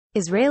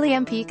Israeli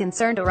MP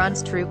concerned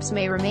Iran's troops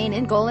may remain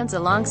in Golans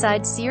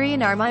alongside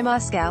Syrian army.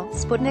 Moscow.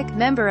 Sputnik,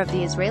 member of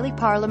the Israeli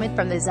parliament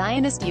from the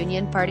Zionist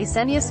Union Party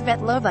Ksenia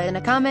Svetlova, in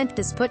a comment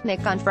to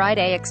Sputnik on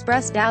Friday,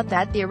 expressed doubt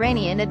that the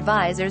Iranian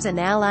advisors and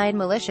allied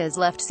militias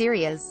left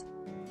Syria's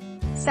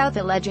south,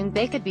 alleging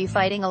they could be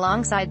fighting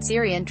alongside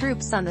Syrian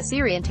troops on the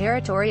Syrian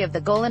territory of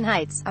the Golan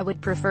Heights. "I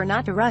would prefer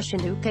not to rush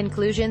into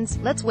conclusions.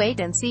 Let's wait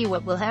and see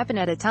what will happen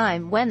at a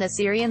time when the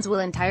Syrians will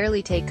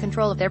entirely take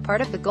control of their part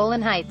of the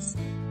Golan Heights."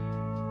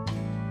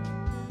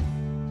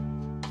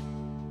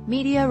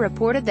 Media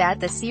reported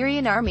that the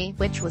Syrian army,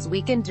 which was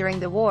weakened during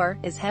the war,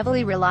 is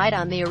heavily relied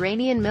on the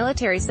Iranian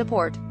military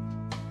support.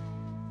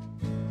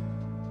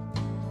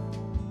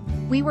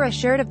 "We were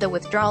assured of the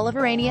withdrawal of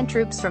Iranian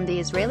troops from the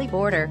Israeli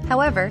border.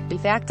 However, de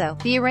facto,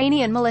 the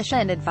Iranian militia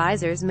and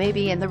advisors may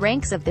be in the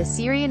ranks of the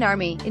Syrian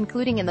army,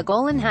 including in the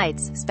Golan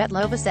Heights,"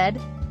 Svetlova said.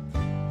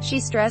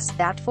 She stressed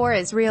that for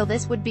Israel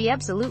this would be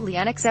absolutely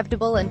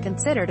unacceptable and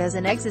considered as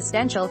an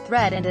existential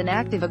threat and an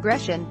act of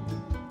aggression.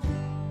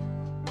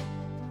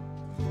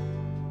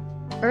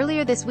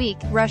 Earlier this week,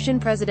 Russian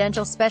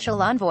presidential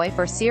special envoy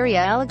for Syria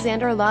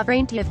Alexander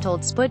Lavrentiev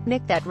told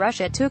Sputnik that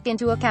Russia took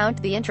into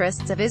account the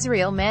interests of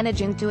Israel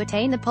managing to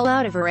attain the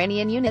pullout of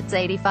Iranian units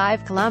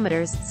 85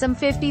 kilometers, some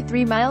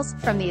 53 miles,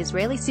 from the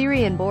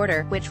Israeli-Syrian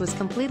border, which was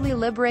completely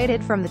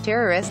liberated from the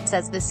terrorists,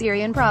 as the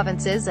Syrian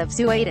provinces of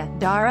Suaida,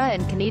 Dara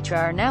and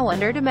Kenitra are now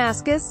under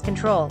Damascus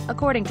control,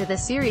 according to the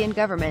Syrian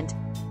government.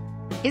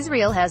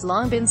 Israel has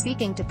long been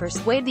seeking to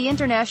persuade the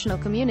international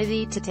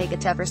community to take a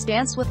tougher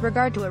stance with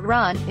regard to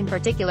Iran, in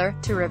particular,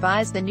 to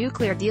revise the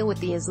nuclear deal with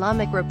the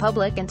Islamic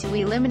Republic and to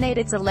eliminate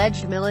its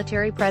alleged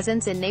military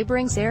presence in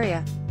neighboring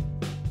Syria.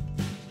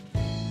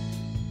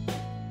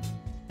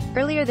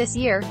 Earlier this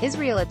year,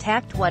 Israel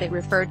attacked what it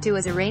referred to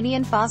as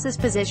Iranian fascist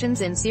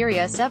positions in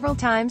Syria several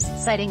times,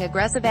 citing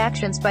aggressive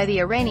actions by the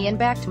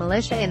Iranian-backed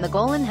militia in the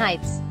Golan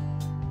Heights.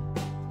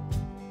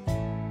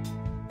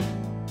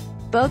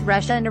 Both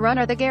Russia and Iran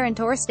are the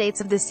guarantor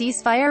states of the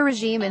ceasefire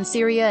regime in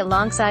Syria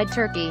alongside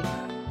Turkey.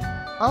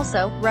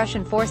 Also,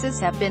 Russian forces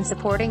have been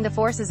supporting the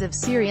forces of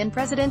Syrian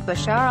President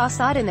Bashar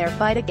Assad in their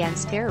fight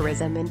against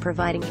terrorism and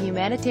providing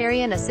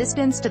humanitarian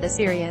assistance to the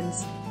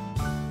Syrians.